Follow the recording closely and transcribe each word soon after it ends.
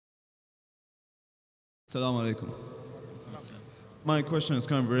Assalamu alaikum. My question is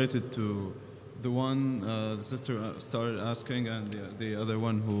kind of related to the one the sister started asking and the other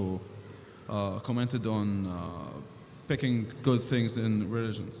one who commented on picking good things in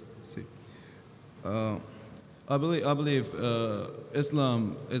religions. See, I believe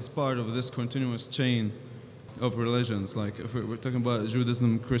Islam is part of this continuous chain of religions. Like if we're talking about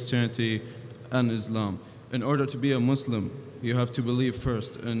Judaism, Christianity, and Islam. In order to be a Muslim, you have to believe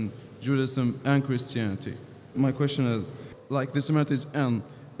first in Judaism and Christianity. My question is, like the similarities and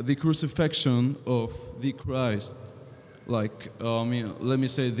the crucifixion of the Christ, like let me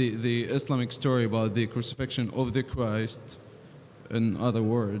say the Islamic story about the crucifixion of the Christ, in other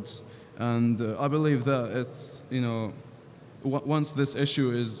words, and I believe that it's, once this issue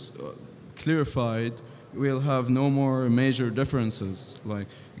is clarified, we'll have no more major differences, like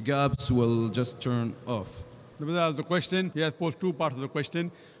gaps will just turn off. The brother asked the question, he has posed two parts of the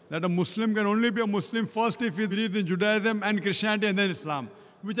question, that a Muslim can only be a Muslim first if he believes in Judaism and Christianity and then Islam,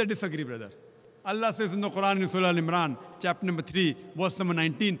 which I disagree, brother. Allah says in the Quran in Surah Al-Imran, chapter number 3, verse number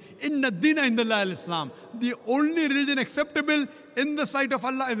 19, Inna dina indallah al-Islam. The only religion acceptable in the sight of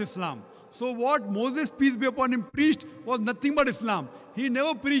Allah is Islam. So what Moses, peace be upon him, preached was nothing but Islam. He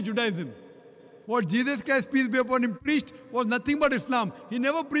never preached Judaism. What Jesus Christ, peace be upon him, preached was nothing but Islam. He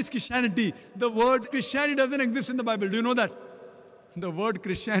never preached Christianity. The word Christianity doesn't exist in the Bible. Do you know that? The word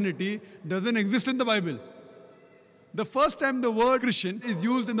Christianity doesn't exist in the Bible. The first time the word Christian is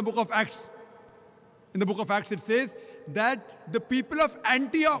used in the book of Acts. In the book of Acts it says that the people of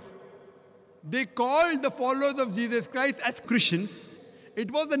Antioch, they called the followers of Jesus Christ as Christians.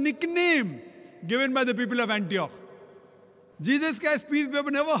 It was a nickname given by the people of Antioch. Jesus Christ, peace be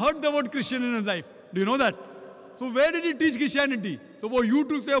upon him, never heard the word Christian in his life. Do you know that? So where did he teach Christianity? So for you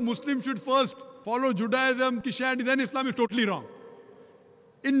to say a Muslim should first follow Judaism, Christianity, then Islam is totally wrong.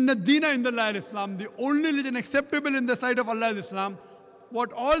 Inna dina indallah al-Islam, the only religion acceptable in the sight of Allah is Islam.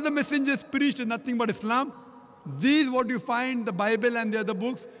 What all the messengers preached is nothing but Islam. These, what you find, the Bible and the other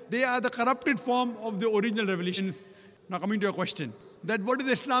books, they are the corrupted form of the original revelations. Now coming to your question, that what is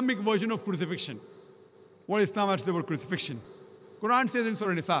the Islamic version of crucifixion? What Islam has to say about crucifixion? Quran says in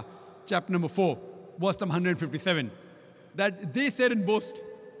Surah Nisa, chapter number 4, verse number 157, that they said in boast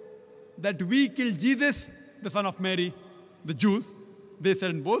that we killed Jesus, the son of Mary, the Jews. They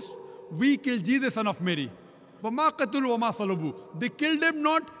said in boast, we killed Jesus, son of Mary. وَمَا قَتُلُوا وَمَا صَلَبُوا. They killed him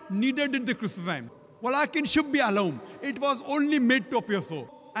not, neither did they crucify him. وَلَكِنْ شُبِّهَ لَهُمْ. It was only made to appear so.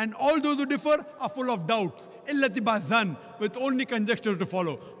 And all those who differ are full of doubts. إِلَّا تِبَازَنْ. With only conjecture to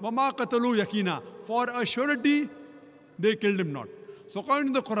follow. وَمَا قَتَلُوا يَقِينًا. For a surety, they killed him not. So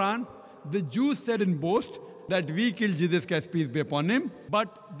according to the Quran, the Jews said in boast that we killed Jesus Christ, peace be upon him.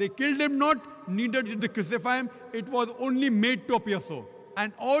 But they killed him not, neither did they crucify him. It was only made to appear so.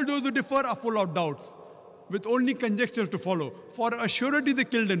 And all those who differ are full of doubts, with only conjectures to follow. For a surety they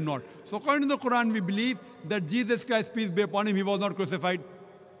killed him not. So according to the Quran, we believe that Jesus Christ, peace be upon him, he was not crucified.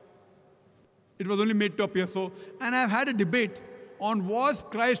 It was only made to appear so. And I've had a debate on, was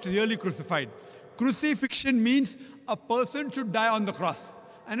Christ really crucified? Crucifixion means a person should die on the cross.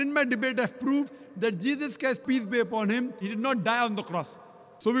 And in my debate, I've proved that Jesus Christ, peace be upon him, he did not die on the cross.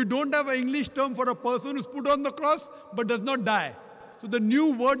 So we don't have an English term for a person who's put on the cross but does not die. So the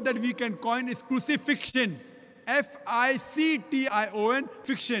new word that we can coin is crucifixion. F-I-C-T-I-O-N,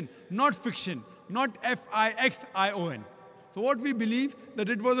 fiction, not fiction, not F-I-X-I-O-N. So what we believe, that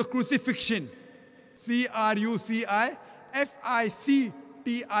it was a crucifixion.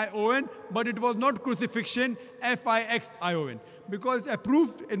 C-R-U-C-I-F-I-C-T-I-O-N, but it was not crucifixion, F-I-X-I-O-N. Because I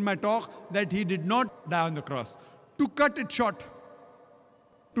proved in my talk that he did not die on the cross. To cut it short,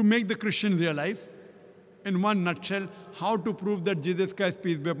 to make the Christians realize, in one nutshell, how to prove that Jesus Christ,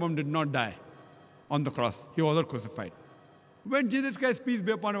 peace be upon him, did not die on the cross. He was not crucified. When Jesus Christ, peace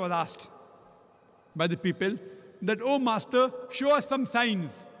be upon him, was asked by the people that, oh Master, show us some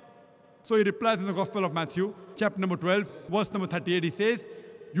signs. So he replies in the Gospel of Matthew, chapter number 12, verse number 38, he says,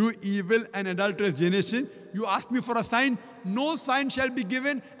 you evil and adulterous generation, you ask me for a sign. No sign shall be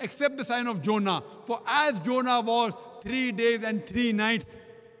given except the sign of Jonah. For as Jonah was 3 days and 3 nights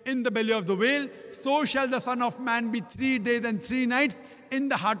in the belly of the whale, so shall the Son of Man be 3 days and 3 nights in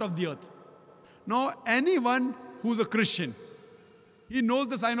the heart of the earth. Now, anyone who's a Christian, he knows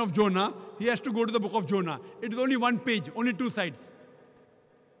the sign of Jonah, he has to go to the book of Jonah. It is only one page, only 2 sides.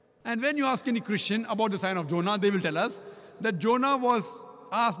 And when you ask any Christian about the sign of Jonah, they will tell us that Jonah was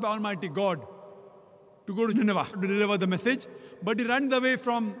asked by Almighty God to go to Nineveh to deliver the message, but he runs away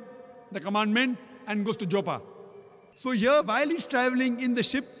from the commandment and goes to Joppa. So here, while he's traveling in the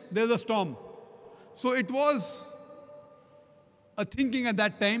ship, there's a storm. So it was a thinking at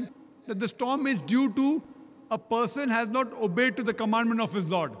that time that the storm is due to a person has not obeyed to the commandment of his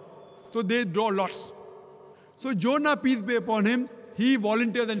Lord. So they draw lots. So Jonah, peace be upon him, he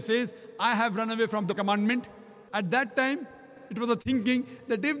volunteers and says, I have run away from the commandment. At that time, it was a thinking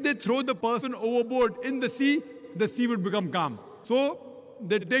that if they throw the person overboard in the sea would become calm. So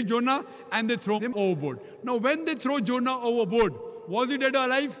they take Jonah and they throw him overboard. Now when they throw Jonah overboard, was he dead or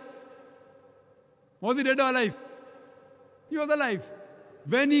alive? Was he dead or alive? He was alive.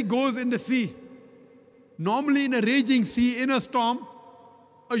 When he goes in the sea, normally in a raging sea, in a storm,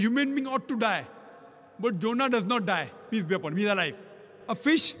 a human being ought to die. But Jonah does not die. Peace be upon him. He is alive. A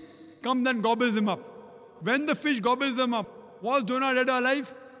fish comes and gobbles him up. When the fish gobbles him up, was Jonah dead or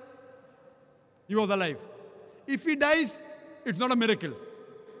alive? He was alive. If he dies, it's not a miracle.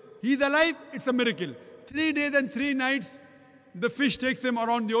 He is alive, it's a miracle. 3 days and 3 nights, the fish takes him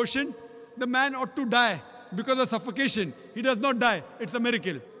around the ocean. The man ought to die because of suffocation. He does not die. It's a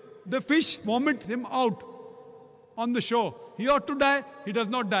miracle. The fish vomits him out on the shore. He ought to die. He does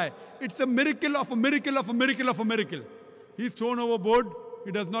not die. It's a miracle of a miracle of a miracle of a miracle. He's thrown overboard.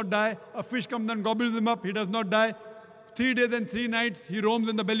 He does not die. A fish comes and gobbles him up. He does not die. 3 days and 3 nights, he roams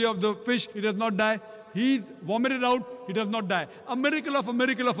in the belly of the fish. He does not die. He's vomited out. He does not die. A miracle of a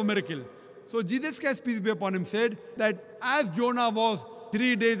miracle of a miracle. So Jesus Christ, peace be upon him, said that as Jonah was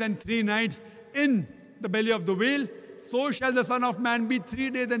 3 days and 3 nights in the belly of the whale, so shall the Son of Man be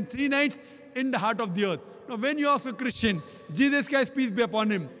 3 days and 3 nights in the heart of the earth. Now when you ask a Christian, Jesus Christ, peace be upon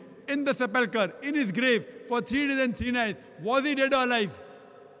him, in the sepulchre, in his grave, for 3 days and 3 nights, was he dead or alive?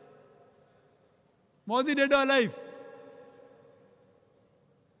 Was he dead or alive?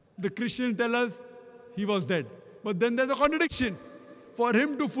 The Christians tell us he was dead. But then there's a contradiction. For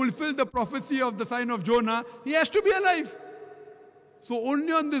him to fulfill the prophecy of the sign of Jonah, he has to be alive. So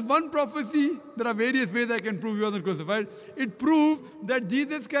only on this one prophecy, there are various ways I can prove he wasn't crucified. It proves that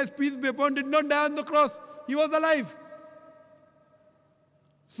Jesus Christ, peace be upon him, did not die on the cross. He was alive.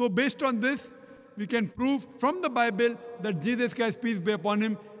 So based on this, we can prove from the Bible that Jesus Christ, peace be upon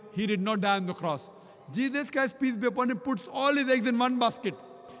him, he did not die on the cross. Jesus Christ, peace be upon him, puts all his eggs in one basket.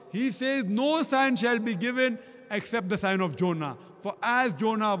 He says, no sign shall be given except the sign of Jonah. For as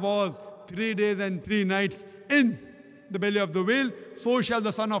Jonah was 3 days and 3 nights in the belly of the whale, so shall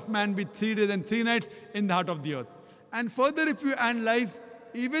the Son of Man be 3 days and 3 nights in the heart of the earth. And further, if you analyze,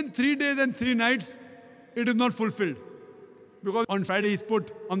 even 3 days and 3 nights, it is not fulfilled. Because on Friday he's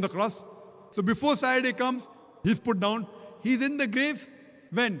put on the cross. So before Saturday comes, he's put down. He's in the grave.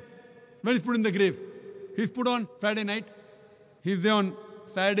 When? When he's put in the grave? He's put on Friday night. He's there on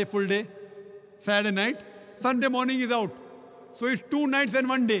Saturday full day. Saturday night. Sunday morning is out. So it's 2 nights and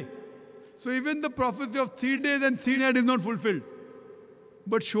 1 day. So even the prophecy of 3 days and 3 nights is not fulfilled.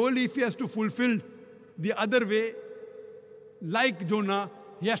 But surely if he has to fulfill the other way, like Jonah,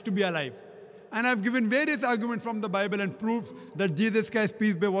 he has to be alive. And I've given various arguments from the Bible and proofs that Jesus Christ,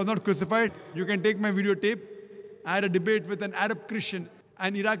 peace be, was not crucified. You can take my videotape. I had a debate with an Arab Christian,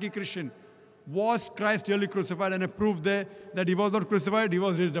 an Iraqi Christian. Was Christ really crucified? And I proved there that he was not crucified, he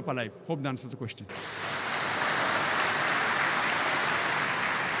was raised up alive. Hope that answers the question.